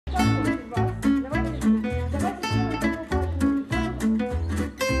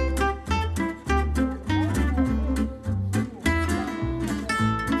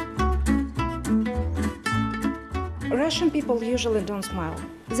Russian people usually don't smile.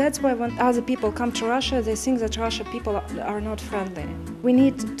 That's why when other people come to Russia, they think that Russian people are not friendly. We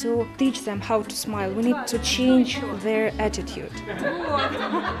need to teach them how to smile. We need to change their attitude.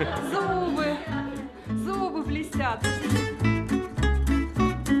 Зубы, зубы блестят.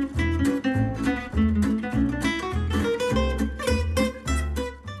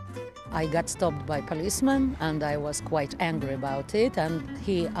 I got stopped by a policeman and I was quite angry about it, and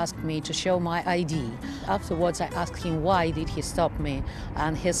he asked me to show my ID. Afterwards I asked him why did he stop me,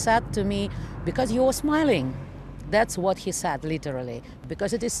 and he said to me, because you were smiling. That's what he said, literally,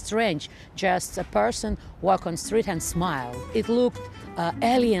 because it is strange, just a person walk on street and smile. It looked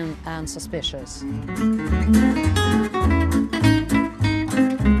alien and suspicious.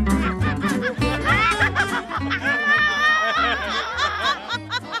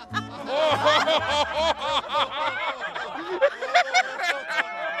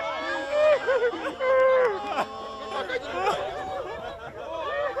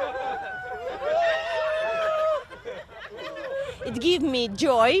 It gives me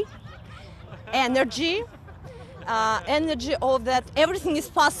joy, energy of that everything is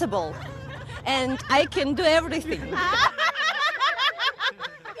possible, and I can do everything.